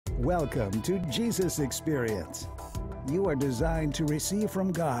Welcome to Jesus Experience. You are designed to receive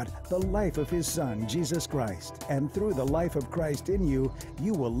from God the life of His Son, Jesus Christ, and through the life of Christ in you,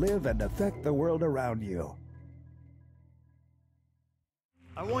 you will live and affect the world around you.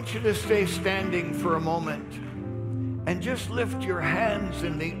 I want you to stay standing for a moment and just lift your hands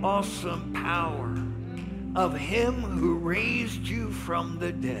in the awesome power of Him who raised you from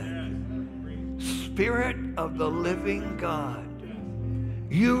the dead. Spirit of the living God,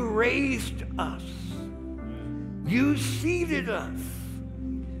 you raised us. You seated us.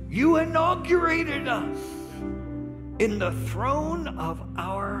 You inaugurated us in the throne of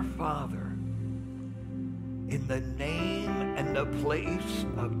our Father, in the name and the place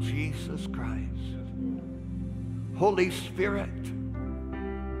of Jesus Christ. Holy Spirit,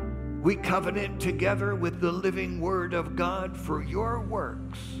 we covenant together with the living Word of God for your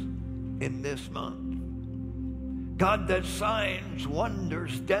works in this month. God, that signs,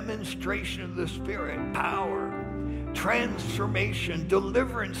 wonders, demonstration of the Spirit, power, transformation,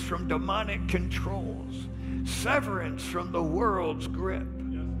 deliverance from demonic controls, severance from the world's grip,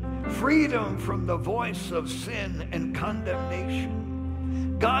 freedom from the voice of sin and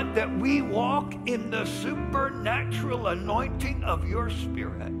condemnation. God, that we walk in the supernatural anointing of your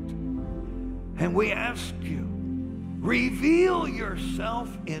Spirit. And we ask you, reveal yourself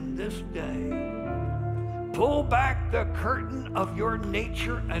in this day. Pull back the curtain of your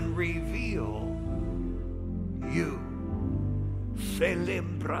nature and reveal you.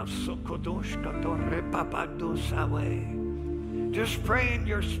 Just pray in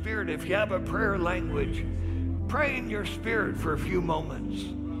your spirit. If you have a prayer language, pray in your spirit for a few moments.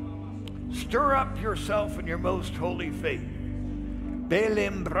 Stir up yourself in your most holy faith.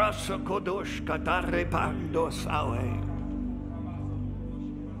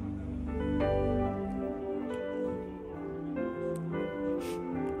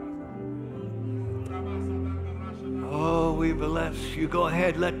 Oh, we bless you. Go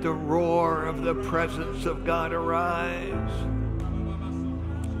ahead, let the roar of the presence of God arise.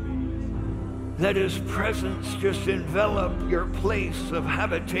 Let His presence just envelop your place of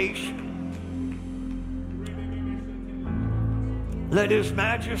habitation. Let His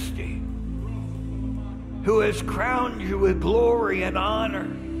majesty, who has crowned you with glory and honor,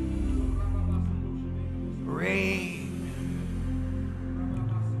 reign.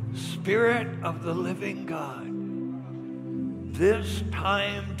 Spirit of the living God, this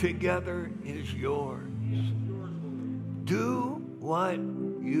time together is yours. Do what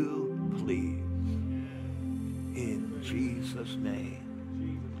you please. In Jesus'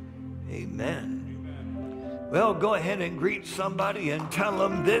 name, amen. Well, go ahead and greet somebody and tell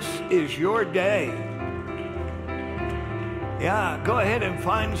them this is your day. Yeah, go ahead and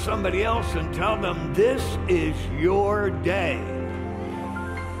find somebody else and tell them this is your day.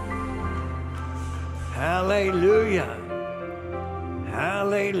 Hallelujah.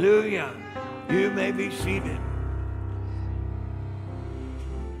 Hallelujah. You may be seated.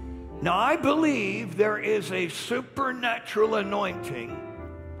 Now, I believe there is a supernatural anointing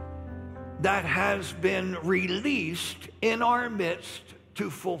that has been released in our midst to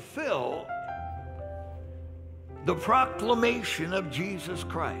fulfill the proclamation of Jesus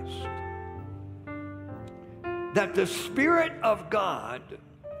Christ. That the Spirit of God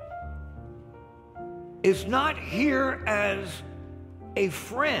is not here as a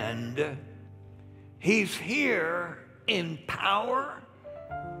friend. He's here in power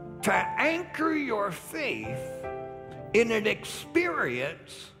to anchor your faith in an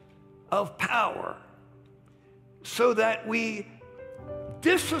experience of power so that we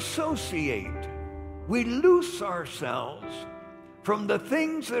disassociate, we loose ourselves from the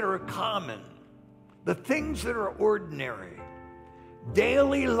things that are common, the things that are ordinary,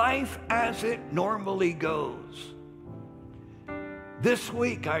 daily life as it normally goes. This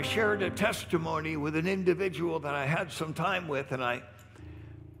week I shared a testimony with an individual that I had some time with, and I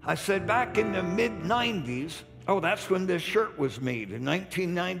said back in the mid-90s, oh, that's when this shirt was made, in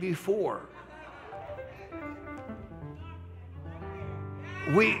 1994.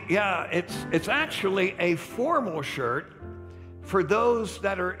 It's actually a formal shirt for those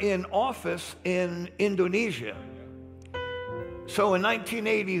that are in office in Indonesia. So in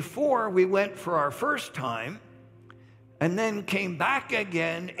 1984, we went for our first time, and then came back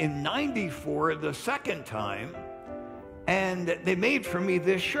again in 94 the second time, and they made for me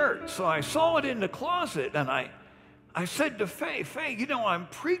this shirt. So I saw it in the closet, and I said to Faye, you know, I'm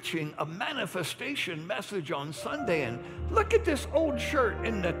preaching a manifestation message on Sunday, and look at this old shirt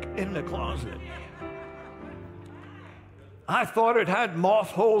in the closet. I thought it had moth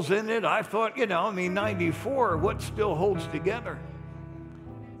holes in it. I thought, 94, what still holds together?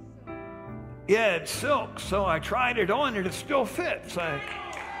 yeah, it's silk. So I tried it on and it still fits. That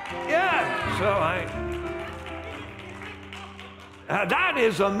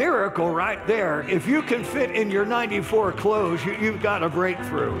is a miracle right there. If you can fit in your 94 clothes, you've got a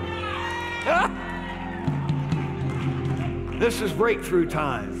breakthrough. This is breakthrough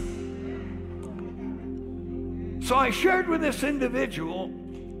time. So I shared with this individual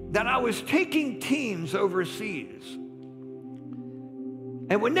that I was taking teams overseas.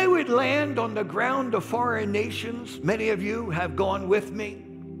 And when they would land on the ground of foreign nations, many of you have gone with me,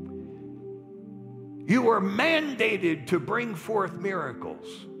 you were mandated to bring forth miracles.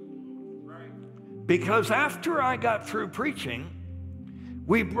 Because after I got through preaching,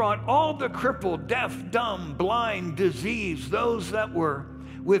 we brought all the crippled, deaf, dumb, blind, diseased, those that were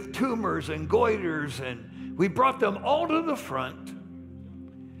with tumors and goiters, and we brought them all to the front.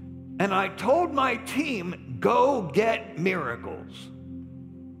 And I told my team, go get miracles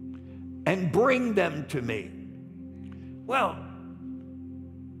and bring them to me. Well,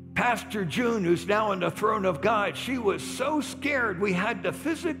 Pastor June, who's now on the throne of God, she was so scared we had to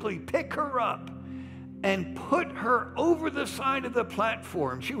physically pick her up and put her over the side of the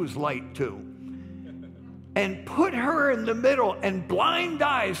platform. She was light too. And put her in the middle, and blind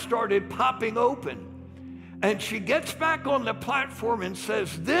eyes started popping open. And she gets back on the platform and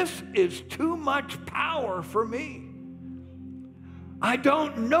says, this is too much power for me. I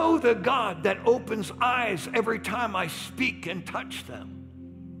don't know the God that opens eyes every time I speak and touch them.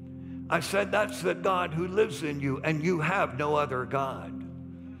 I said, that's the God who lives in you, and you have no other God.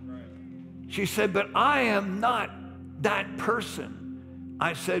 She said, but I am not that person.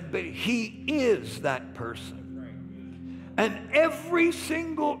 I said, but he is that person. And every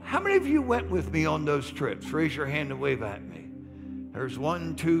single, how many of you went with me on those trips? Raise your hand and wave at me. There's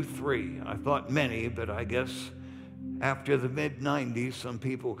 1, 2, 3. I thought many, but I guess after the mid-90s, some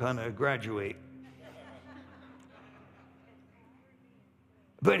people kind of graduate.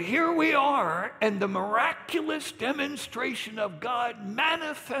 But here we are, and the miraculous demonstration of God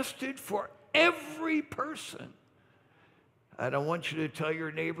manifested for every person. And I want you to tell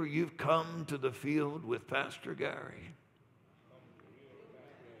your neighbor, you've come to the field with Pastor Gary.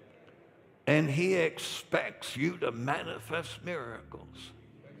 And he expects you to manifest miracles.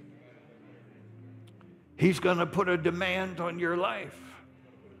 He's going to put a demand on your life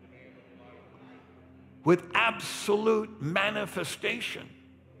with absolute manifestation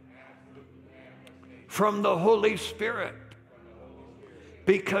from the Holy Spirit,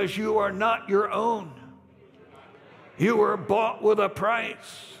 because you are not your own. You were bought with a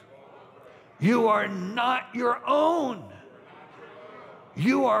price. You are not your own.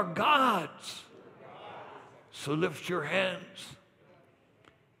 You are God's. So lift your hands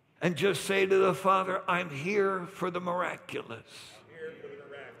and just say to the Father, I'm here for the miraculous.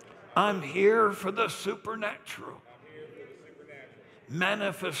 I'm here for the supernatural.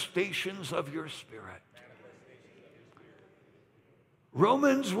 Manifestations of your Spirit.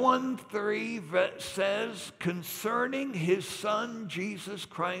 Romans 1:3 says, concerning his Son, Jesus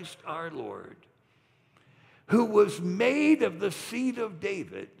Christ our Lord, who was made of the seed of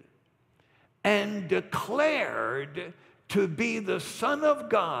David and declared to be the Son of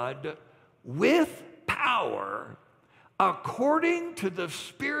God with power, according to the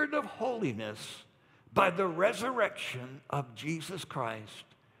Spirit of holiness, by the resurrection of Jesus Christ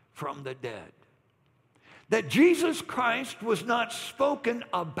from the dead. That Jesus Christ was not spoken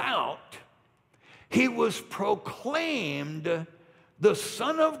about, he was proclaimed the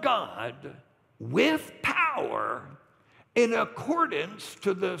Son of God with power in accordance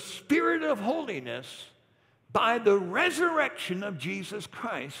to the Spirit of holiness by the resurrection of Jesus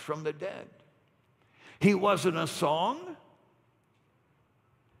Christ from the dead. He wasn't a song.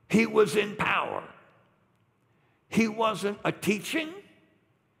 He was in power. He wasn't a teaching.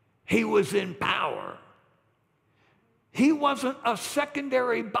 He was in power. He wasn't a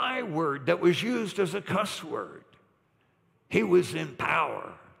secondary byword that was used as a cuss word. He was in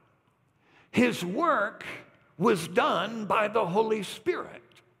power. His work was done by the Holy Spirit.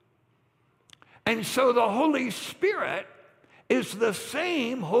 And so the Holy Spirit is the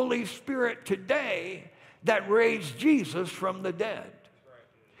same Holy Spirit today that raised Jesus from the dead.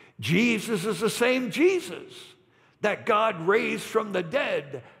 Jesus is the same Jesus that God raised from the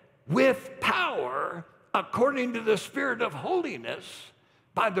dead with power according to the Spirit of holiness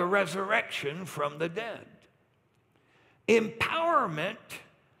by the resurrection from the dead. Empowerment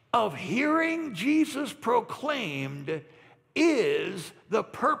of hearing Jesus proclaimed is the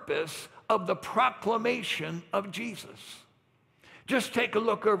purpose of the proclamation of Jesus. Just take a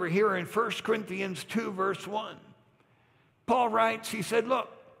look over here in 1 Corinthians 2, verse 1. Paul writes, he said, look,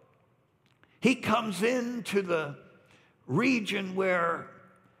 He comes into the region where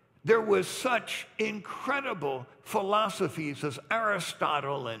there was such incredible philosophies as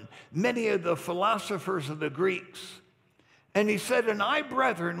Aristotle and many of the philosophers of the Greeks. And he said, "And I,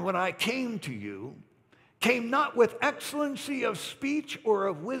 brethren, when I came to you, came not with excellency of speech or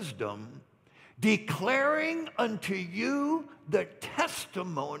of wisdom, declaring unto you the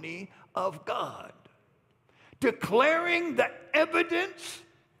testimony of God." Declaring the evidence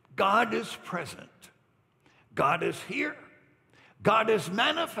God is present. God is here. God is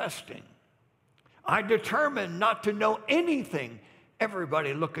manifesting. I determined not to know anything.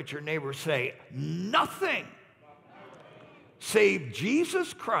 Everybody look at your neighbor, say, nothing save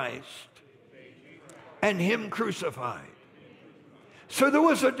Jesus Christ and him crucified. So there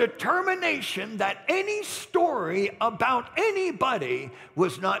was a determination that any story about anybody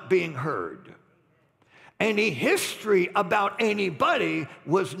was not being heard. Any history about anybody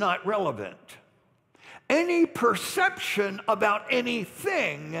was not relevant. Any perception about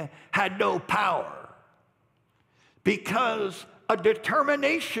anything had no power, because a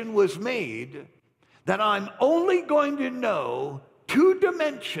determination was made that I'm only going to know two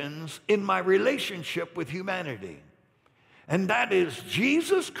dimensions in my relationship with humanity. And that is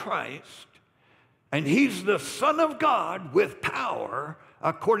Jesus Christ, and he's the Son of God with power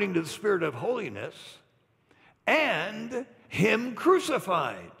according to the Spirit of holiness, and him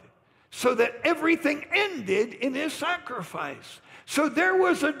crucified, so that everything ended in his sacrifice. So there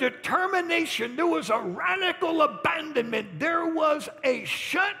was a determination, there was a radical abandonment, there was a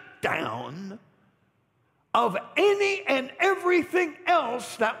shutdown of any and everything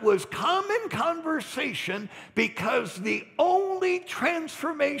else that was common conversation, because the only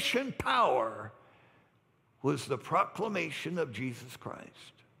transformation power was the proclamation of Jesus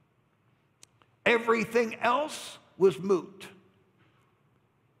Christ. Everything else was moot.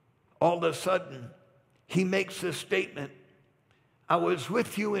 All of a sudden, he makes this statement, "I was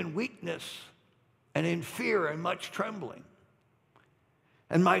with you in weakness and in fear and much trembling.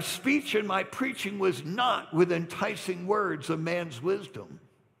 And my speech and my preaching was not with enticing words of man's wisdom,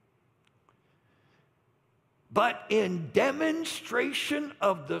 but in demonstration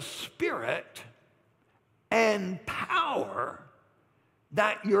of the Spirit and power,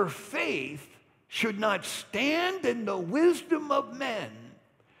 that your faith should not stand in the wisdom of men,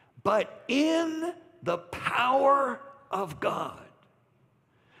 but in the power of God."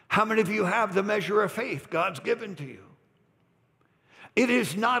 How many of you have the measure of faith God's given to you? It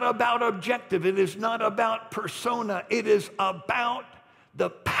is not about objective. It is not about persona. It is about the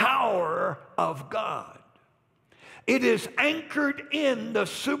power of God. It is anchored in the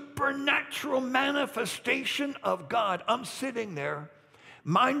supernatural manifestation of God. I'm sitting there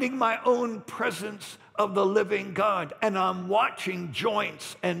minding my own presence of the living God, and I'm watching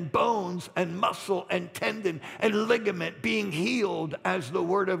joints and bones and muscle and tendon and ligament being healed as the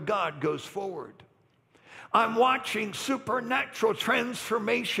Word of God goes forward. I'm watching supernatural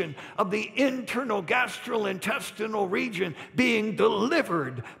transformation of the internal gastrointestinal region being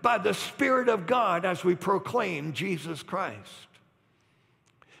delivered by the Spirit of God as we proclaim Jesus Christ.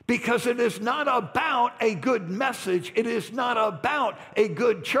 Because it is not about a good message. It is not about a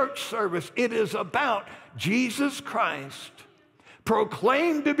good church service. It is about Jesus Christ,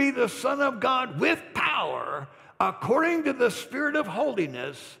 proclaimed to be the Son of God with power, according to the Spirit of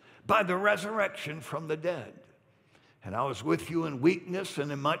holiness, by the resurrection from the dead. "And I was with you in weakness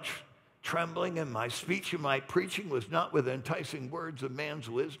and in much trembling, and my speech and my preaching was not with enticing words of man's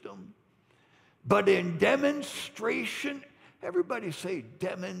wisdom, but in demonstration." Everybody say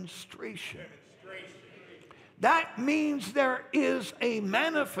demonstration. That means there is a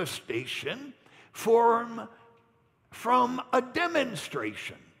manifestation from a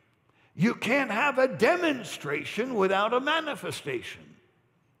demonstration. You can't have a demonstration without a manifestation.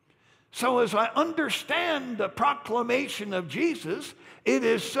 So as I understand the proclamation of Jesus, it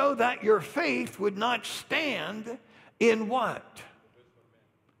is so that your faith would not stand in what?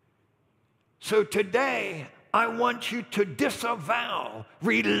 So today, I want you to disavow,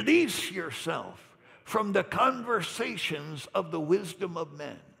 release yourself from the conversations of the wisdom of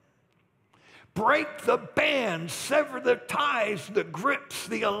men. Break the bands, sever the ties, the grips,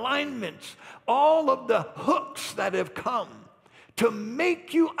 the alignments, all of the hooks that have come to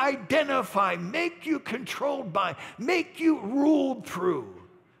make you identify, make you controlled by, make you ruled through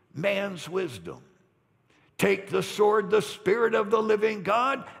man's wisdom. Take the sword, the Spirit of the living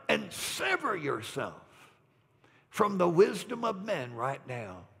God, and sever yourself from the wisdom of men right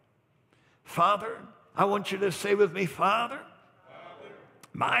now. Father, I want you to say with me, Father,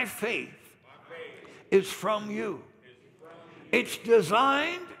 my faith is from you. It's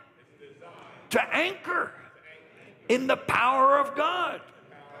designed to anchor in the power of God.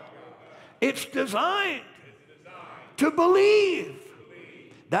 It's designed to believe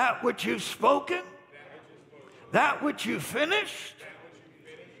that which you've spoken, that which you finished,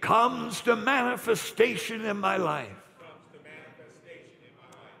 comes to manifestation in my life.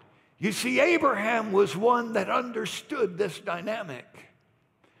 You see, Abraham was one that understood this dynamic.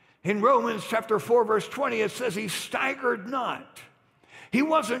 In Romans chapter 4, verse 20, it says he staggered not. He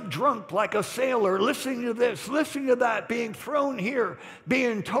wasn't drunk like a sailor, listening to this, listening to that, being thrown here,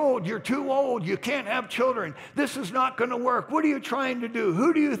 being told you're too old, you can't have children, this is not going to work. What are you trying to do?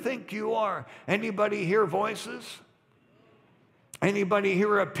 Who do you think you are? Anybody hear voices? Anybody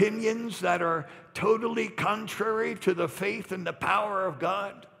hear opinions that are totally contrary to the faith and the power of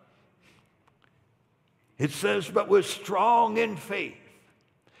God? It says, but was strong in faith,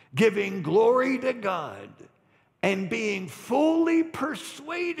 giving glory to God, and being fully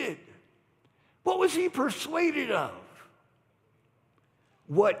persuaded. What was he persuaded of?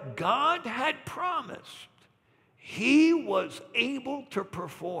 What God had promised, he was able to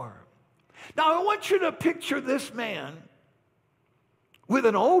perform. Now, I want you to picture this man with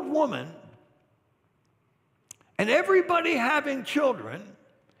an old woman and everybody having children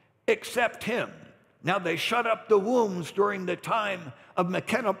except him. Now, they shut up the wombs during the time of the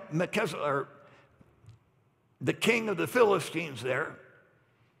king of the Philistines there.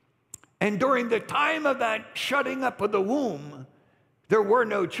 And during the time of that shutting up of the womb, there were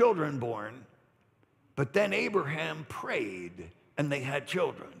no children born. But then Abraham prayed and they had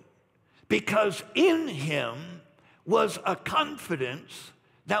children. Because in him was a confidence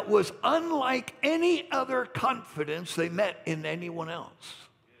that was unlike any other confidence they met in anyone else.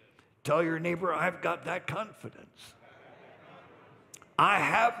 Tell your neighbor, I've got that confidence. I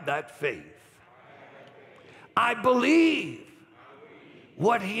have that faith. I believe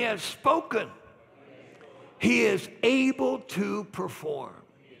what he has spoken, he is able to perform.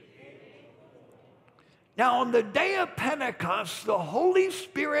 Now, on the day of Pentecost, the Holy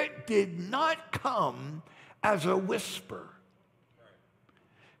Spirit did not come as a whisper.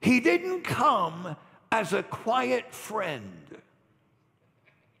 He didn't come as a quiet friend.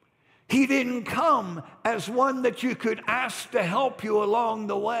 He didn't come as one that you could ask to help you along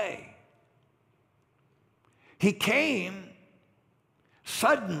the way. He came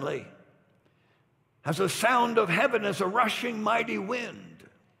suddenly as a sound of heaven, as a rushing mighty wind,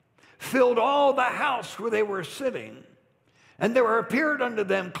 filled all the house where they were sitting. And there appeared unto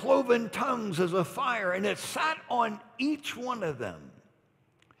them cloven tongues as a fire, and it sat on each one of them.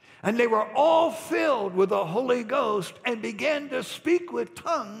 And they were all filled with the Holy Ghost and began to speak with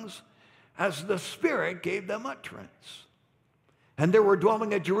tongues as the Spirit gave them utterance. And there were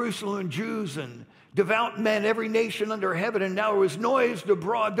dwelling at Jerusalem Jews and devout men, every nation under heaven, and now there was noised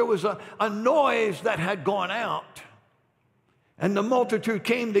abroad. There was a noise that had gone out. And the multitude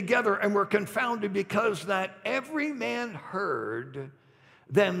came together and were confounded, because that every man heard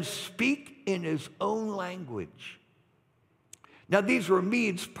them speak in his own language. Now, these were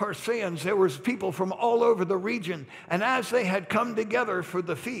Medes, Parseans. There was people from all over the region. And as they had come together for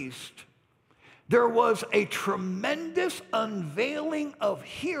the feast, there was a tremendous unveiling of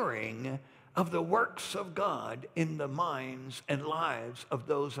hearing of the works of God in the minds and lives of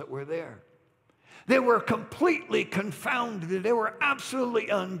those that were there. They were completely confounded. They were absolutely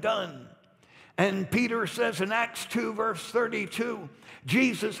undone. And Peter says in Acts 2, verse 32,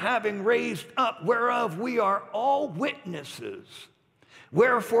 Jesus having raised up, whereof we are all witnesses.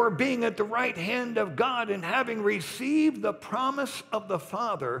 Wherefore, being at the right hand of God, and having received the promise of the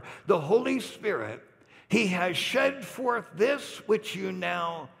Father, the Holy Spirit, he has shed forth this which you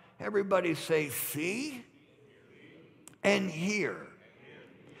now, everybody say, see and hear.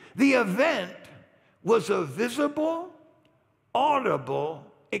 The event was a visible, audible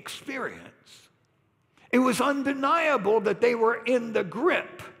experience. It was undeniable that they were in the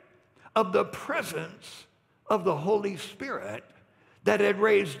grip of the presence of the Holy Spirit that had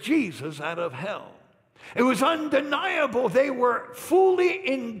raised Jesus out of hell. It was undeniable they were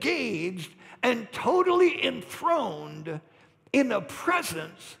fully engaged and totally enthroned in a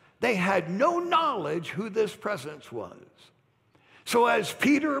presence they had no knowledge who this presence was. So as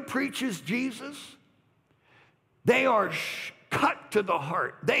Peter preaches Jesus, they are cut to the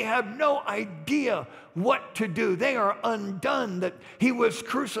heart. They have no idea what to do. They are undone that he was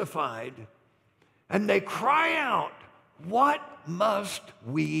crucified. And they cry out, what must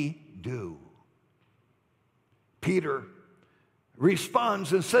we do? Peter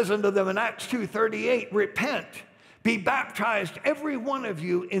responds and says unto them in Acts 2:38, repent, be baptized every one of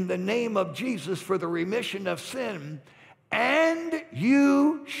you in the name of Jesus for the remission of sin, and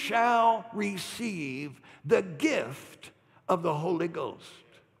you shall receive the gift of the Holy Ghost.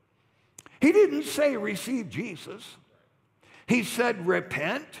 He didn't say receive Jesus. He said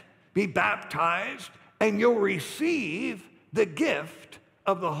repent, be baptized, and you'll receive the gift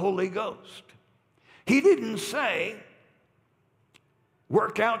of the Holy Ghost. He didn't say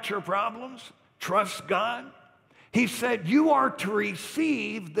work out your problems, trust God. He said you are to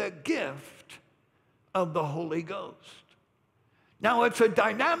receive the gift of the Holy Ghost. Now, it's a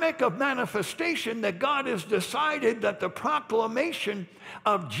dynamic of manifestation that God has decided that the proclamation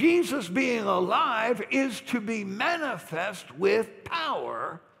of Jesus being alive is to be manifest with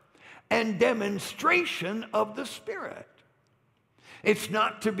power and demonstration of the Spirit. It's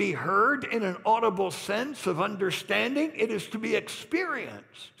not to be heard in an audible sense of understanding. It is to be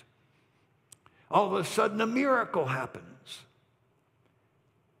experienced. All of a sudden, a miracle happens.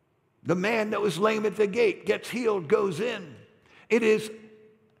 The man that was lame at the gate gets healed, goes in. It is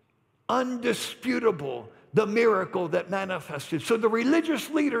undisputable, the miracle that manifested. So the religious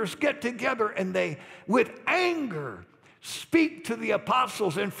leaders get together and they, with anger, speak to the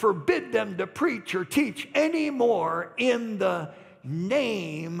apostles and forbid them to preach or teach anymore in the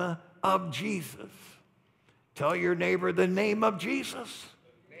name of Jesus. Tell your neighbor, the name of Jesus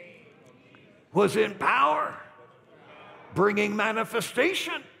was in power, bringing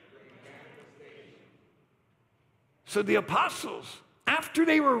manifestation. So the apostles, after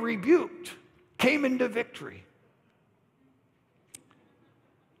they were rebuked, came into victory.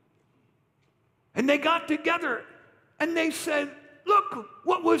 And they got together and they said, look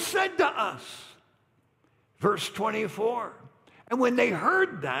what was said to us. Verse 24. And when they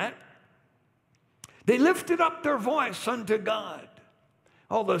heard that, they lifted up their voice unto God.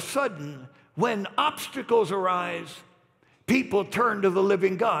 All of a sudden, when obstacles arise, people turn to the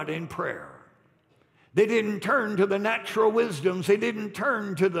living God in prayer. They didn't turn to the natural wisdoms. They didn't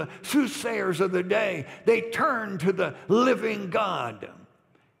turn to the soothsayers of the day. They turned to the living God.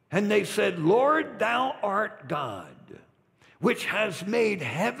 And they said, Lord, thou art God, which has made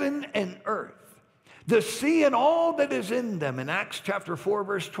heaven and earth, the sea and all that is in them. In Acts chapter 4,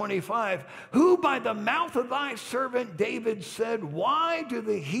 verse 25, who by the mouth of thy servant David said, why do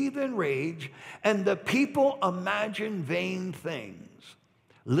the heathen rage and the people imagine vain things?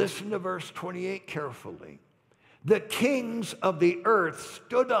 Listen to verse 28 carefully. The kings of the earth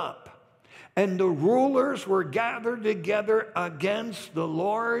stood up, and the rulers were gathered together against the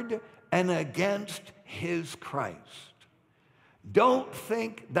Lord and against his Christ. Don't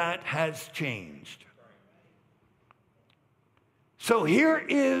think that has changed. So here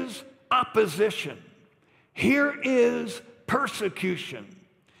is opposition. Here is persecution.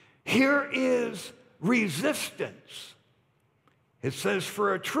 Here is resistance. It says,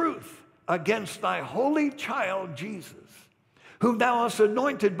 for a truth against thy holy child Jesus, whom thou hast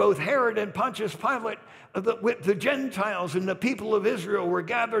anointed, both Herod and Pontius Pilate, with the Gentiles and the people of Israel were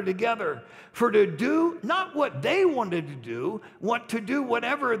gathered together for to do not what they wanted to do, to do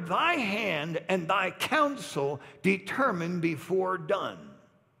whatever thy hand and thy counsel determined before done.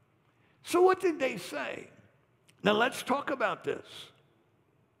 So what did they say? Now let's talk about this.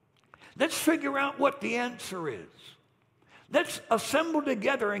 Let's figure out what the answer is. Let's assemble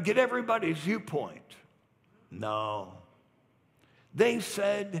together and get everybody's viewpoint. No. They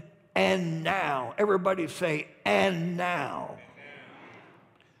said, and now. Everybody say, and now.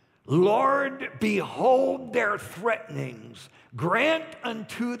 Lord, behold their threatenings. Grant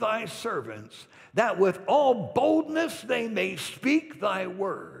unto thy servants that with all boldness they may speak thy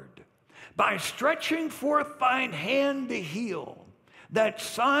word, by stretching forth thine hand to heal, that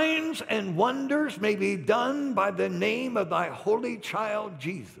signs and wonders may be done by the name of thy holy child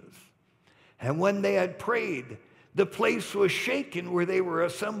Jesus. And when they had prayed, the place was shaken where they were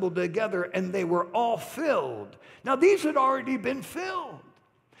assembled together, and they were all filled. Now these had already been filled,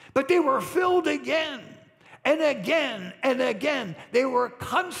 but they were filled again and again and again. They were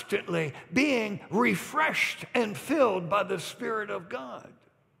constantly being refreshed and filled by the Spirit of God.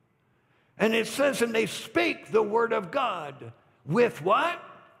 And it says, and they spake the word of God with what?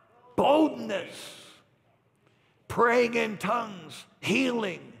 Boldness. Praying in tongues,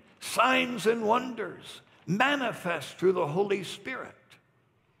 healing, signs and wonders manifest through the Holy Spirit.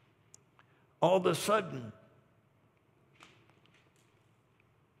 All of a sudden,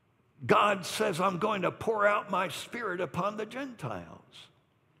 God says, I'm going to pour out my Spirit upon the Gentiles.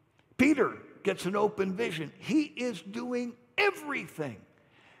 Peter gets an open vision. He is doing everything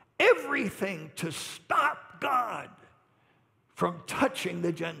to stop God from touching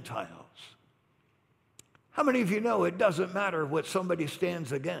the Gentiles. How many of you know it doesn't matter what somebody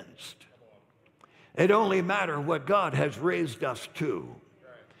stands against? It only matters what God has raised us to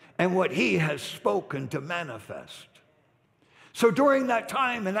and what he has spoken to manifest. So during that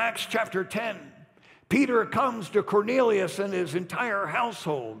time in Acts chapter 10, Peter comes to Cornelius and his entire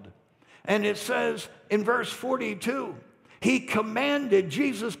household. And it says in verse 42,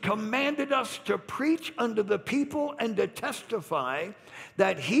 Jesus commanded us to preach unto the people and to testify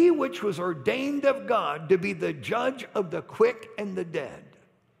that he which was ordained of God to be the judge of the quick and the dead.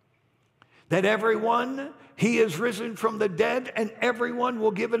 That everyone, he is risen from the dead, and everyone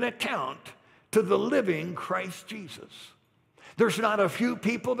will give an account to the living Christ Jesus. There's not a few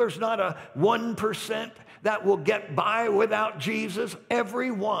people, there's not a 1% that will get by without Jesus.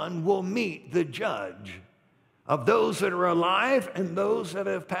 Everyone will meet the judge of those that are alive and those that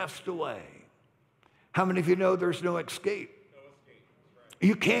have passed away. How many of you know there's no escape?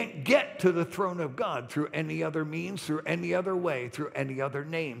 You can't get to the throne of God through any other means, through any other way, through any other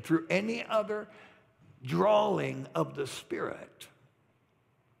name, through any other drawing of the Spirit.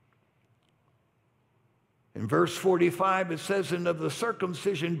 In verse 45, it says, and of the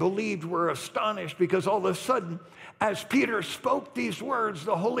circumcision believed were astonished, because all of a sudden, as Peter spoke these words,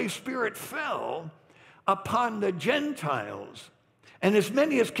 the Holy Spirit fell upon the Gentiles. And as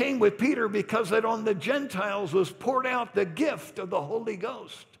many as came with Peter, because that on the Gentiles was poured out the gift of the Holy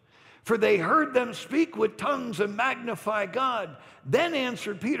Ghost. For they heard them speak with tongues and magnify God. Then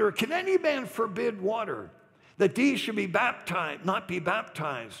answered Peter, can any man forbid water, that these should be baptized, not be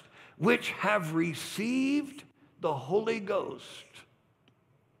baptized, which have received the Holy Ghost,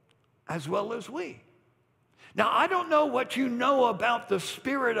 as well as we? Now, I don't know what you know about the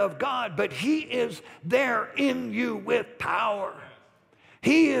Spirit of God, but he is there in you with power.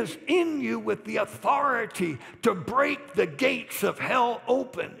 He is in you with the authority to break the gates of hell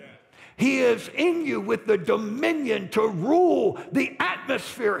open. He is in you with the dominion to rule the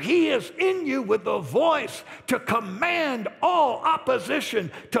atmosphere. He is in you with the voice to command all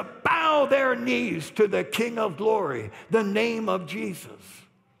opposition to bow their knees to the King of glory, the name of Jesus.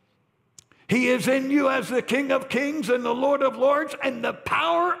 He is in you as the King of kings and the Lord of lords, and the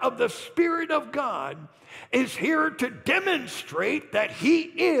power of the Spirit of God is here to demonstrate that he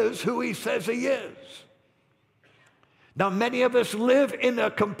is who he says he is. Now, many of us live in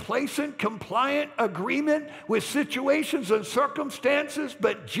a complacent, compliant agreement with situations and circumstances,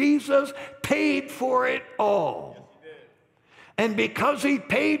 but Jesus paid for it all. And because he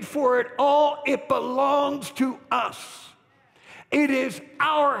paid for it all, it belongs to us. It is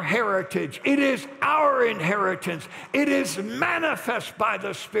our heritage. It is our inheritance. It is manifest by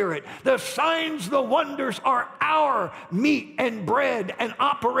the Spirit. The signs, the wonders are our meat and bread and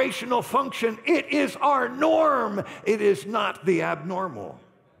operational function. It is our norm. It is not the abnormal.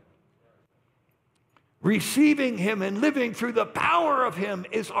 Receiving him and living through the power of him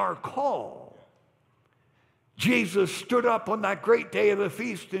is our call. Jesus stood up on that great day of the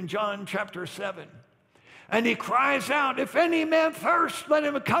feast in John chapter 7. And he cries out, if any man thirst, let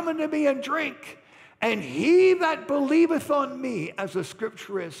him come unto me and drink. And he that believeth on me, as the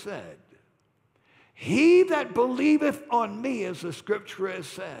scripture has said, he that believeth on me, as the scripture has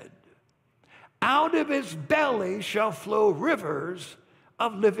said, out of his belly shall flow rivers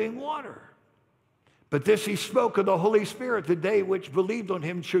of living water. But this he spoke of the Holy Spirit, the day which believed on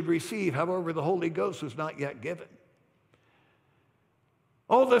him should receive. However, the Holy Ghost was not yet given.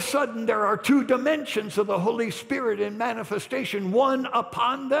 All of a sudden, there are two dimensions of the Holy Spirit in manifestation, one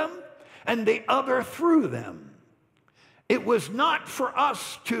upon them and the other through them. It was not for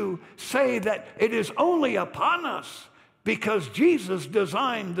us to say that it is only upon us, because Jesus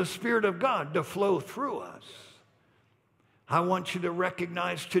designed the Spirit of God to flow through us. I want you to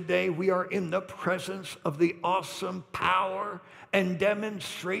recognize today we are in the presence of the awesome power and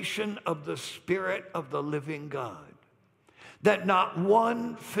demonstration of the Spirit of the living God. That not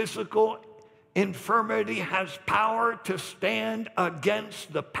one physical infirmity has power to stand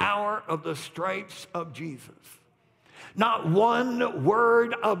against the power of the stripes of Jesus. Not one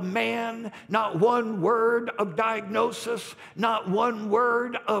word of man, not one word of diagnosis, not one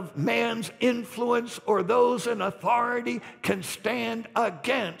word of man's influence or those in authority can stand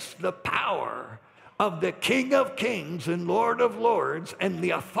against the power of the King of Kings and Lord of Lords and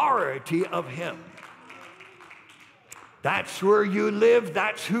the authority of him. That's where you live,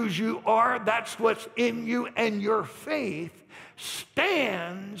 that's who you are, that's what's in you, and your faith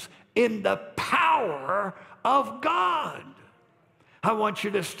stands in the power of God. I want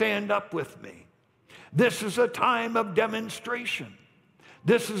you to stand up with me. This is a time of demonstration.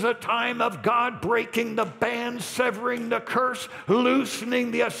 This is a time of God breaking the band, severing the curse,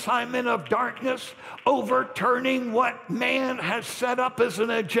 loosening the assignment of darkness, overturning what man has set up as an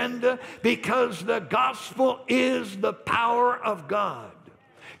agenda, because the gospel is the power of God.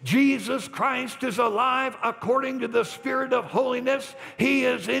 Jesus Christ is alive according to the Spirit of holiness. He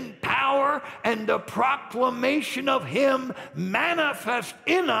is in power, and the proclamation of Him manifests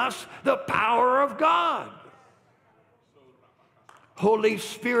in us the power of God. Holy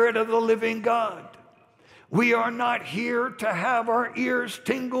Spirit of the living God, we are not here to have our ears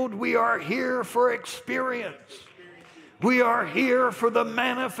tingled. We are here for experience. We are here for the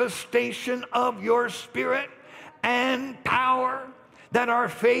manifestation of your Spirit and power, that our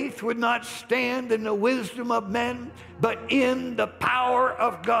faith would not stand in the wisdom of men, but in the power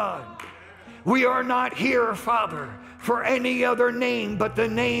of God. We are not here, Father, for any other name but the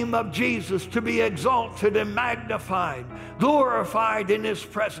name of Jesus to be exalted and magnified, glorified in His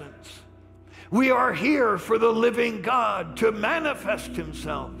presence. We are here for the living God to manifest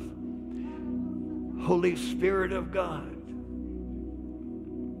Himself. Holy Spirit of God,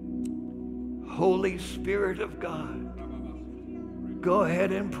 Holy Spirit of God, go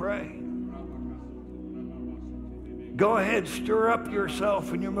ahead and pray. Go ahead, stir up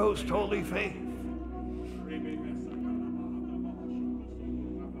yourself in your most holy faith.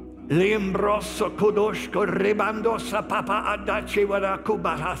 Limbroso kudoshko ribando sapapa adachi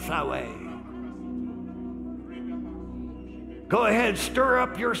warakubahasawe. Go ahead, stir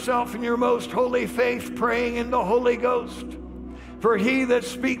up yourself in your most holy faith, praying in the Holy Ghost. For he that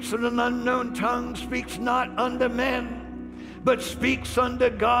speaks in an unknown tongue speaks not unto men, but speaks unto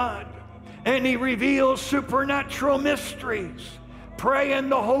God. And he reveals supernatural mysteries. Pray in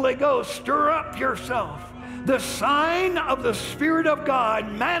the Holy Ghost, stir up yourself. The sign of the Spirit of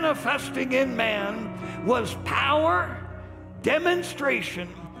God manifesting in man was power, demonstration,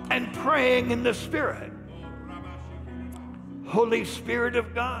 and praying in the Spirit. Holy Spirit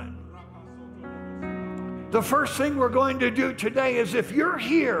of God. The first thing we're going to do today is, if you're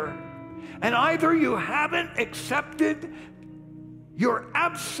here and either you haven't accepted your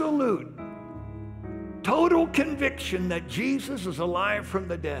absolute, total conviction that Jesus is alive from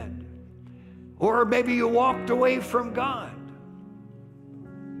the dead, or maybe you walked away from God,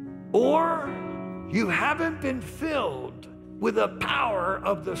 or you haven't been filled with the power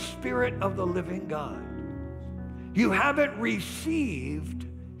of the Spirit of the living God. You haven't received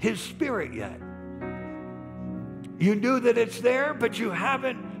His Spirit yet. You knew that it's there, but you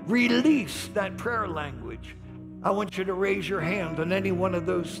haven't released that prayer language. I want you to raise your hand on any one of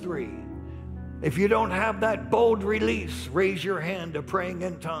those three. If you don't have that bold release, raise your hand to praying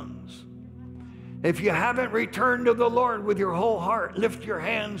in tongues. If you haven't returned to the Lord with your whole heart, lift your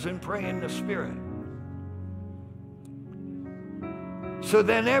hands and pray in the Spirit. So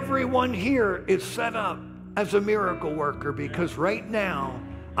then everyone here is set up as a miracle worker, because right now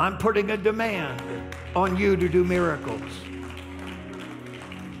I'm putting a demand on you to do miracles.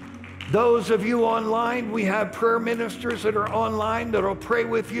 Those of you online, we have prayer ministers that are online that will pray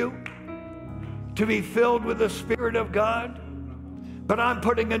with you to be filled with the Spirit of God. But I'm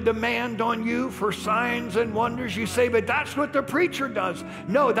putting a demand on you for signs and wonders. You say, but that's what the preacher does.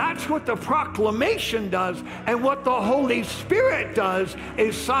 No, that's what the proclamation does. And what the Holy Spirit does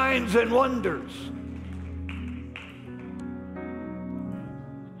is signs and wonders.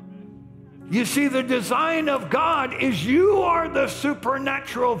 You see, the design of God is you are the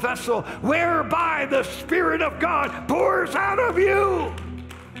supernatural vessel whereby the Spirit of God pours out of you.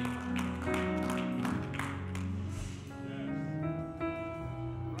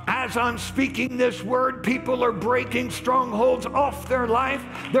 As I'm speaking this word, people are breaking strongholds off their life.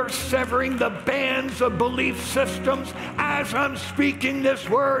 They're severing the bands of belief systems. As I'm speaking this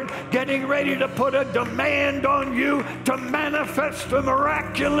word, getting ready to put a demand on you to manifest the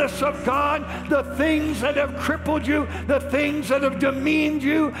miraculous of God. The things that have crippled you, the things that have demeaned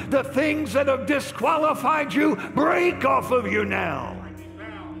you, the things that have disqualified you, break off of you now.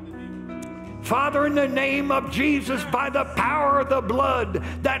 Father, in the name of Jesus, by the power of the blood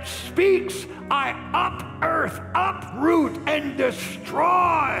that speaks, I uproot and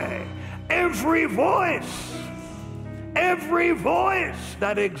destroy every voice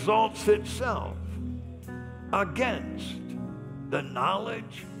that exalts itself against the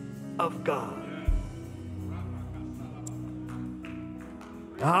knowledge of God.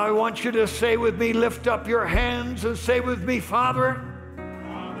 Now I want you to say with me, lift up your hands and say with me, Father,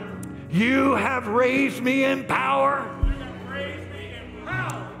 you have raised me in power.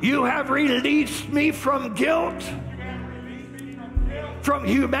 You have released me from guilt, from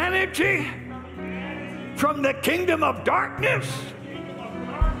humanity, from the kingdom of darkness.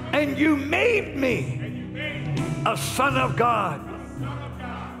 and you made me a son of God.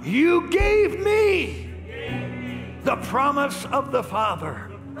 You gave me the promise of the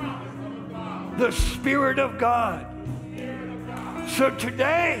Father, the Spirit of God. So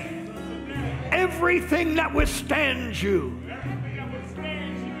today, everything that withstands you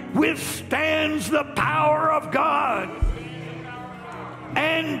withstands the power of God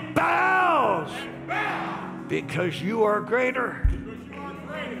and bows, because you are greater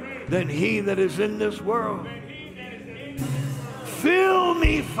than he that is in this world. Fill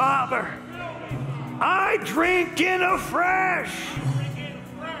me, Father. I drink in afresh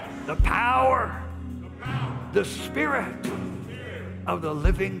the power, the Spirit of the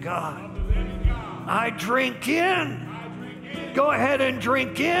living God. I drink in. Go ahead and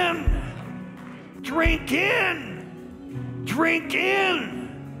drink in. Drink in. Drink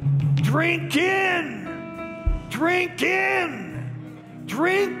in. Drink in. Drink in.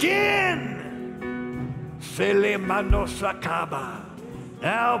 Drink in. Selemanosakaba.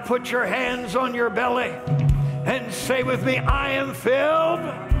 Now put your hands on your belly and say with me, I am filled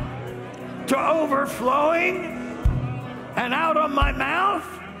to overflowing, and out of my mouth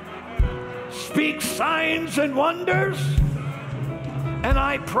speak signs and wonders, and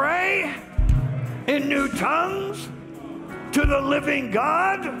I pray in new tongues to the living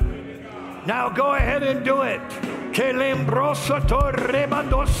God. Now go ahead and do it.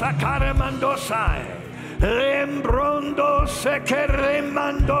 Lembrondo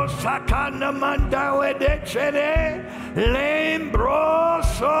sekeremando sakana mandawe decere lembro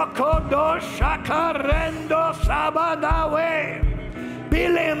sokodo shakarendo sabadawe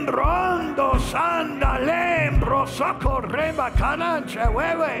bilembrondo sanda lembro socorreba cananche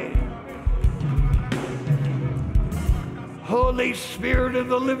wewe. Holy Spirit of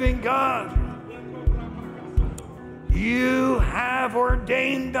the living God, you have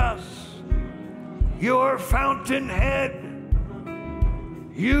ordained us your fountainhead.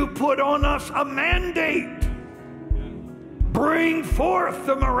 You put on us a mandate. Bring forth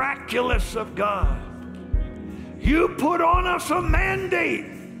the miraculous of God. You put on us a mandate.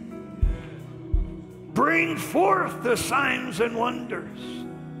 Bring forth the signs and wonders.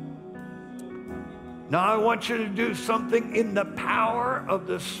 Now I want you to do something in the power of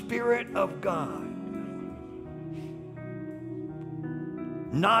the Spirit of God.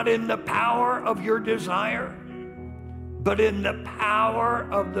 Not in the power of your desire, but in the power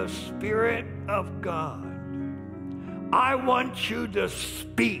of the Spirit of God. I want you to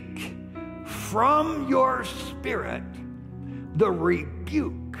speak from your spirit the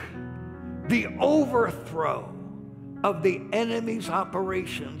rebuke, the overthrow of the enemy's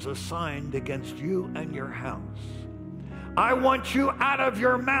operations assigned against you and your house. I want you out of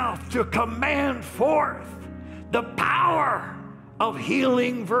your mouth to command forth the power of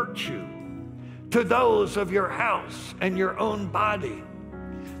healing virtue to those of your house and your own body,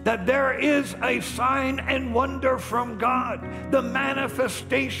 that there is a sign and wonder from God, the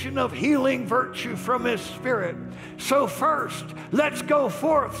manifestation of healing virtue from His Spirit. So first, let's go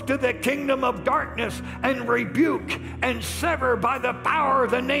forth to the kingdom of darkness and rebuke and sever by the power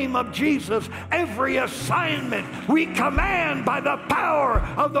of the name of Jesus every assignment. We command by the power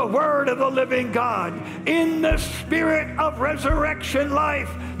of the word of the living God, in the Spirit of resurrection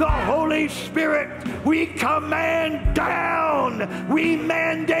life, the Holy Spirit, we command down, we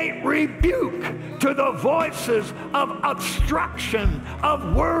mandate rebuke to the voices of obstruction,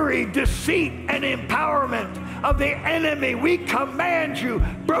 of worry, deceit, and empowerment of the enemy. We command you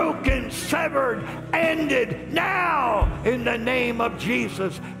broken, severed, ended now in the name of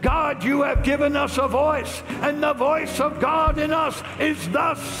Jesus. God, you have given us a voice, and the voice of God in us is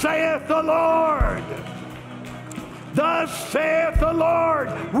thus saith the Lord. Thus saith the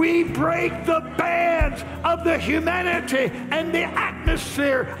Lord, we break the bands of the humanity and the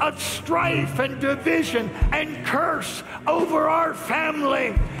atmosphere of strife and division and curse over our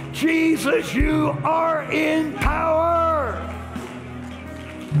family. Jesus, you are in power.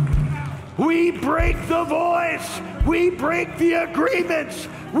 We break the voice. We break the agreements.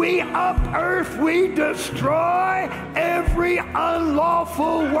 We unearth, we destroy every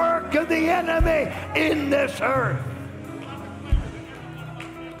unlawful work of the enemy in this earth.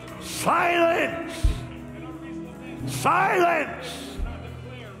 Silence! Silence!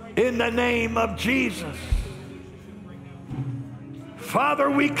 In the name of Jesus. Father,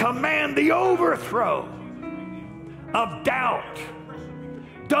 we command the overthrow of doubt,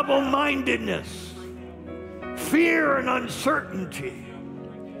 double-mindedness, fear, and uncertainty.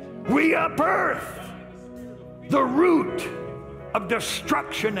 We unearth the root of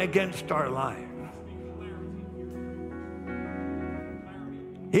destruction against our life.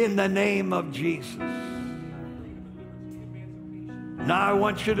 in the name of Jesus. Now I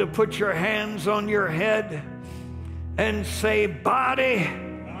want you to put your hands on your head and say, body,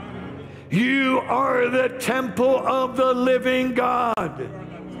 you are the temple of the living God.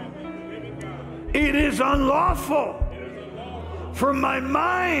 It is unlawful for my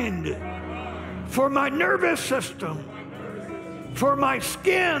mind, for my nervous system, for my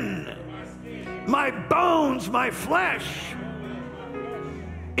skin, my bones, my flesh,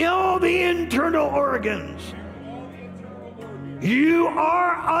 all the internal organs. You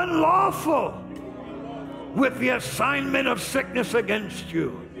are unlawful with the assignment of sickness against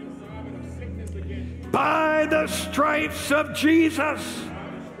you. By the stripes of Jesus,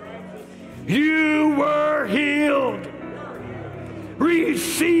 you were healed.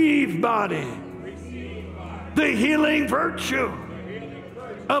 Receive, body, the healing virtue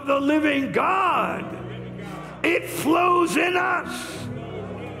of the living God. It flows in us.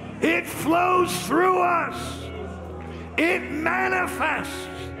 It flows through us. It manifests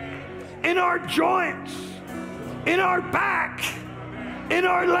in our joints, in our back, in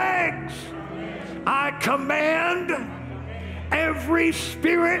our legs. I command every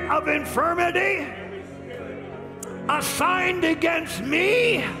spirit of infirmity assigned against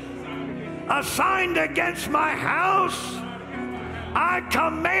me, assigned against my house, I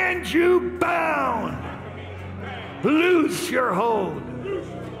command you bound. Loose your hold.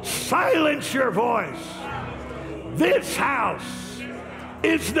 Silence your voice. This house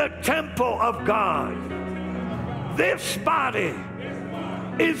is the temple of God. This body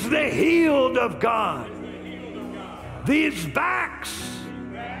is the healed of God. These backs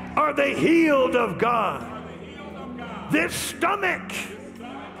are the healed of God. This stomach,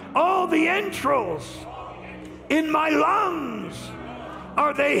 all the entrails in my lungs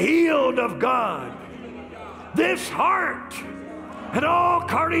are the healed of God. This heart and all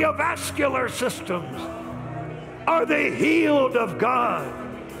cardiovascular systems are the healed of God.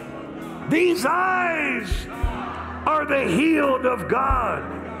 These eyes are the healed of God.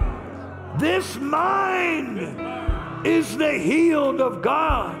 This mind is the healed of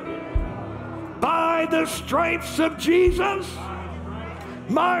God. By the stripes of Jesus,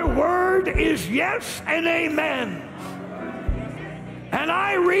 my word is yes and amen. And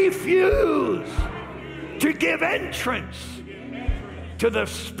I refuse to give entrance to the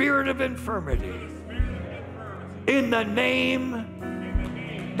spirit of infirmity in the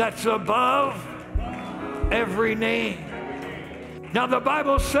name that's above every name. Now the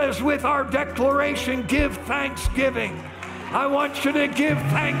Bible says with our declaration, give thanksgiving. I want you to give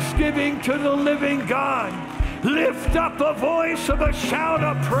thanksgiving to the living God. Lift up a voice of a shout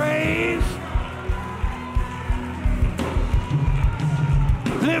of praise.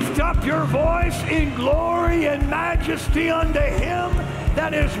 Lift up your voice in glory and majesty unto him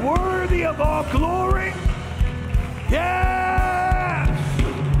that is worthy of all glory. Yes!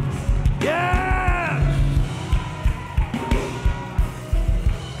 Yes!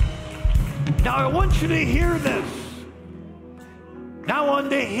 Now I want you to hear this. Now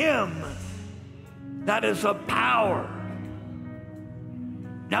unto him that is a power.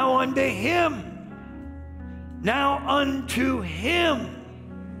 Now unto him. Now unto him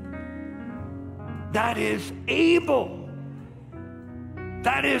that is able.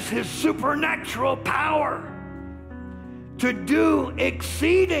 That is his supernatural power to do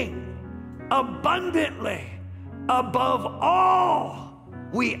exceeding abundantly above all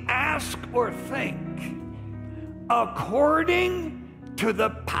we ask or think, according to the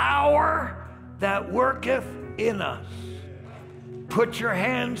power that worketh in us. Put your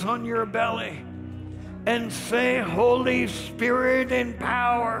hands on your belly and say, Holy Spirit in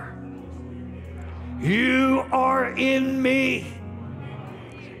power, you are in me,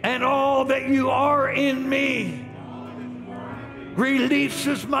 and all that you are in me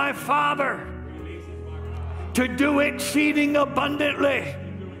releases my Father to do exceeding abundantly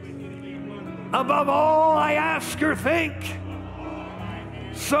above all I ask or think.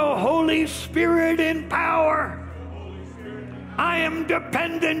 So Holy Spirit in power, I am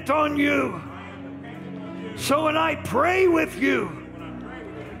dependent on you. So when I pray with you,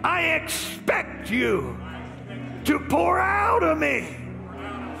 I expect you to pour out of me.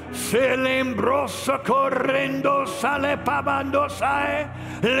 Se lembrosa correndo sale pavando sai,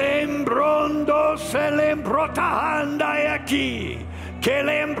 lembrondo se lembrotahanda aquí, que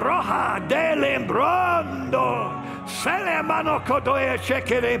lembroja de lembrondo, se le mano codoe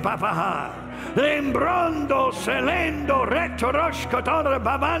chekere papaha, lembrondo se lendo retoroshko torre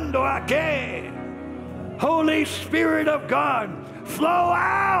babando ake. Holy Spirit of God, flow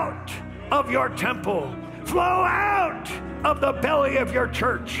out of your temple. Flow out of the belly of your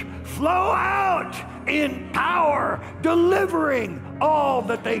church flow out in power, delivering all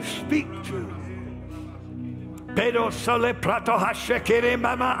that they speak to. Pero sole prato hashekere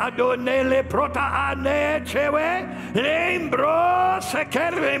mama adonele prota ane chewe lembro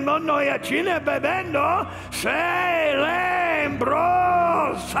sekere monoya chine bebendo se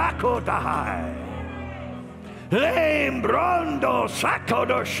lembro sakotahai lembrondo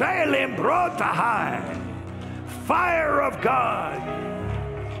sakodo she lembrotahai. Fire of God,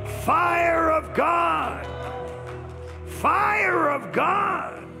 fire of God, fire of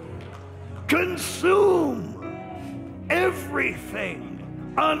God, consume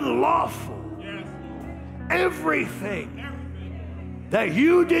everything unlawful, everything that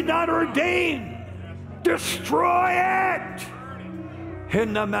you did not ordain, destroy it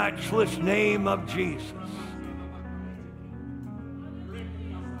in the matchless name of Jesus.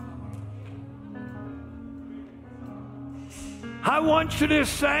 I want you to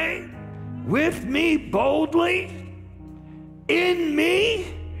say with me boldly, in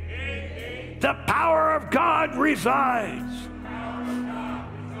me, the power of God resides,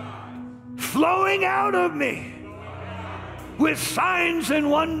 flowing out of me with signs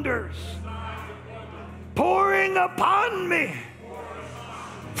and wonders, pouring upon me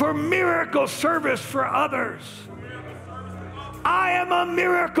for miracle service for others. I am a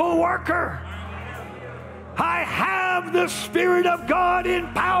miracle worker. I have the Spirit of God in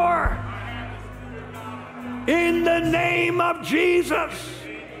power. In the name of Jesus.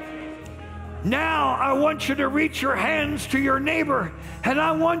 Now I want you to reach your hands to your neighbor, and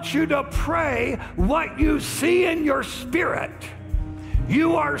I want you to pray what you see in your spirit.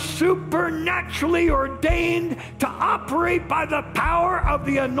 You are supernaturally ordained to operate by the power of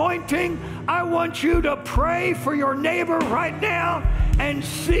the anointing. I want you to pray for your neighbor right now and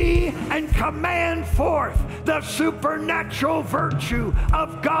see and command forth the supernatural virtue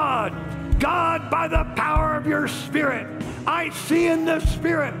of God. God, by the power of your Spirit, I see in the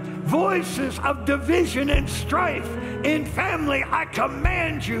Spirit voices of division and strife in family. I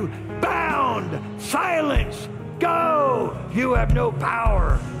command you, bound, silence, go. You have no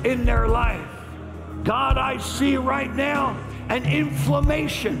power in their life. God, I see right now an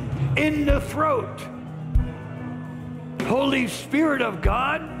inflammation in the throat. Holy Spirit of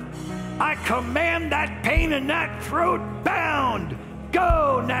God, I command that pain in that throat, bound,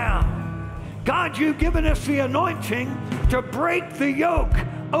 go now. God, you've given us the anointing to break the yoke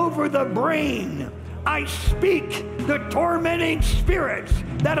over the brain. I speak the tormenting spirits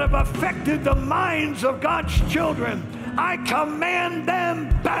that have affected the minds of God's children. I command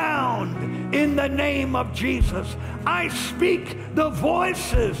them bound in the name of Jesus. I speak the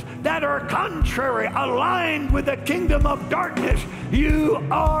voices that are contrary, aligned with the kingdom of darkness. You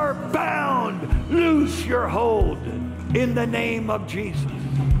are bound. Loose your hold in the name of Jesus.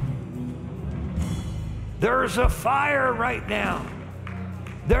 There's a fire right now.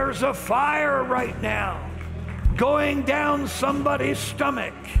 There's a fire right now going down somebody's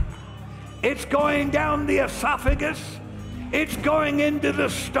stomach. It's going down the esophagus. It's going into the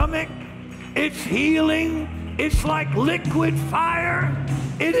stomach. It's healing. It's like liquid fire.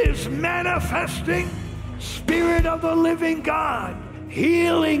 It is manifesting. Spirit of the living God.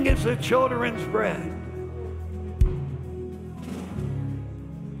 Healing is the children's bread.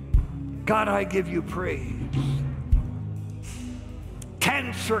 God, I give you praise.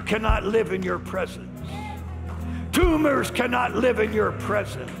 Cancer cannot live in your presence. Tumors cannot live in your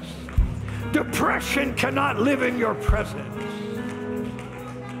presence. Depression cannot live in your presence.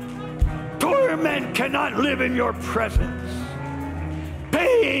 Torment cannot live in your presence.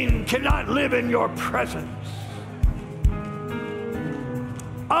 Pain cannot live in your presence.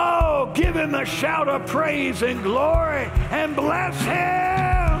 Oh, give him a shout of praise and glory and bless him.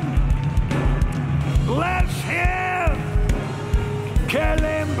 Bless him.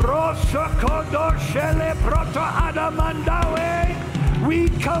 We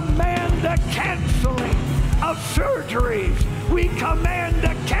command the canceling of surgeries. We command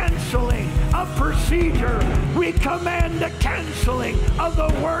the canceling of procedure. We command the canceling of the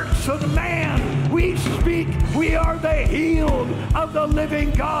works of man. We speak, we are the healed of the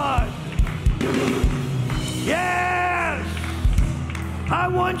living God. Yes! I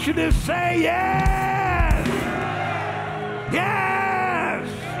want you to say yes! Yes!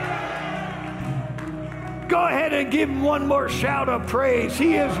 Go ahead and give him one more shout of praise.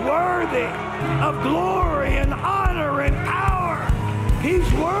 He is worthy of glory and honor and power.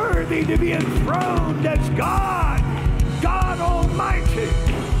 He's worthy to be enthroned as God, God Almighty.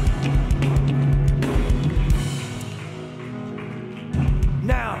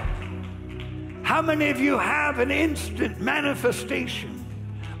 Now, How many of you have an instant manifestation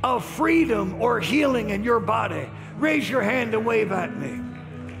of freedom or healing in your body? Raise your hand and wave at me.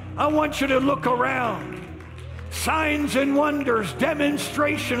 I want you to look around. Signs and wonders,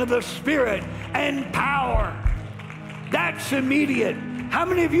 demonstration of the Spirit and power. That's immediate. How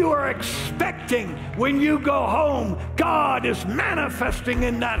many of you are expecting when you go home, God is manifesting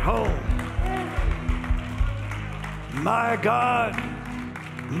in that home? My God,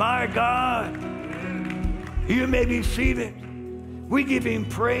 my God. You may be seated. We give him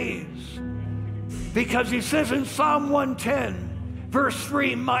praise because he says in Psalm 110, verse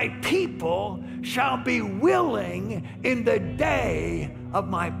 3, my people shall be willing in the day of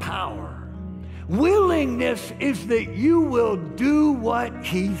my power. Willingness is that you will do what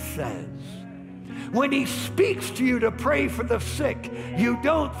he says. When he speaks to you to pray for the sick, you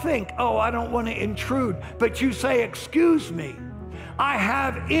don't think, oh, I don't want to intrude, but you say, excuse me, I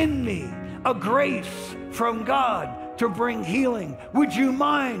have in me a grace from God to bring healing. Would you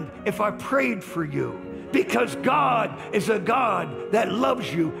mind if I prayed for you? Because God is a God that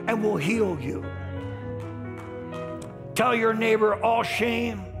loves you and will heal you. Tell your neighbor, all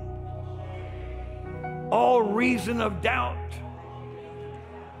shame, all reason of doubt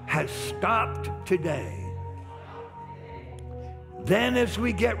has stopped today. Then as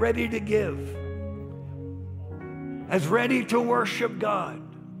we get ready to give, as ready to worship God,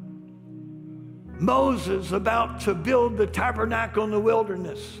 Moses about to build the tabernacle in the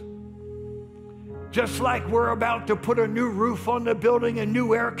wilderness, just like we're about to put a new roof on the building and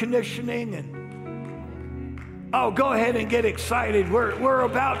new air conditioning, and oh, go ahead and get excited. We're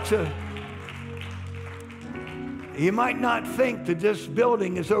about to. You might not think that this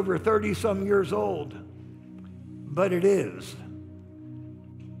building is over 30-some years old, but it is.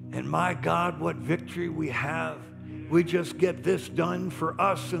 And my God, what victory we have. We just get this done for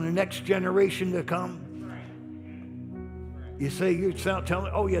us and the next generation to come. You say, you sound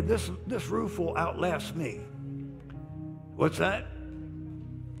telling, oh yeah, this roof will outlast me. What's that?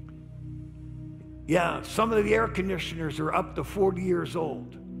 Yeah, some of the air conditioners are up to 40 years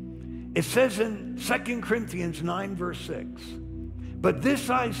old. It says in 2 Corinthians 9, verse 6, but this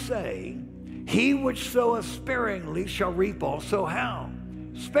I say, he which soweth sparingly shall reap also how?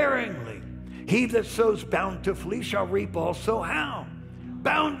 Sparingly. He that sows bountifully shall reap also how?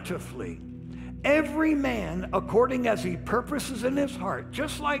 Bountifully. Every man according as he purposes in his heart,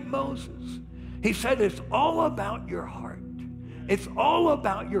 just like Moses. He said it's all about your heart. It's all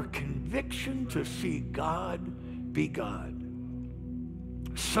about your conviction to see God be God.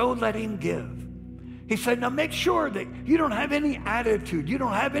 So let him give. He said, now make sure that you don't have any attitude, you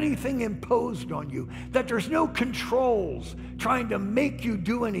don't have anything imposed on you, that there's no controls trying to make you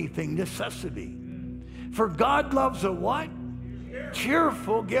do anything, necessity. For God loves a what?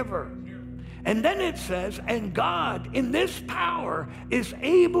 Cheerful giver. And then it says, and God in this power is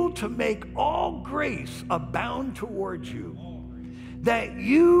able to make all grace abound towards you, that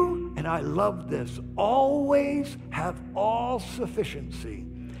you, and I love this, always have all sufficiency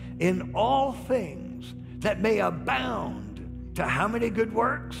in all things, that may abound to how many good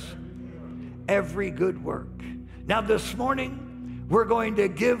works? Every good work. Now this morning, we're going to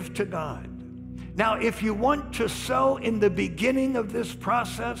give to God. Now, if you want to sow in the beginning of this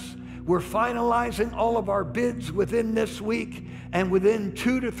process, we're finalizing all of our bids within this week, and within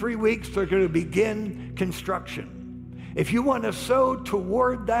 2 to 3 weeks, they're going to begin construction. If you want to sow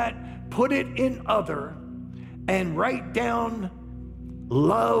toward that, put it in other and write down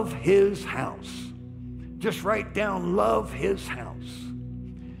love his house. Just write down love his house.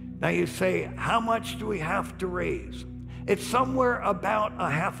 Now you say, how much do we have to raise? It's somewhere about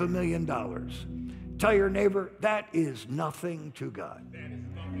 $500,000. Tell your neighbor, that is nothing to God.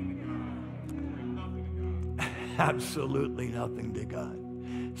 Absolutely nothing to God.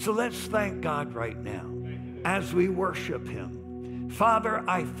 So let's thank God right now as we worship him. Father,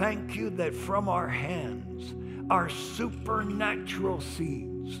 I thank you that from our hands are supernatural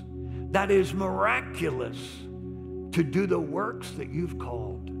seeds that is miraculous to do the works that you've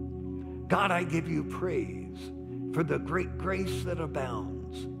called. God, I give you praise for the great grace that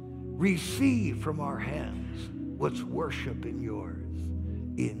abounds. Receive from our hands what's worship in yours.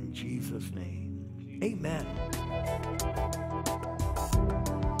 In Jesus' name, amen.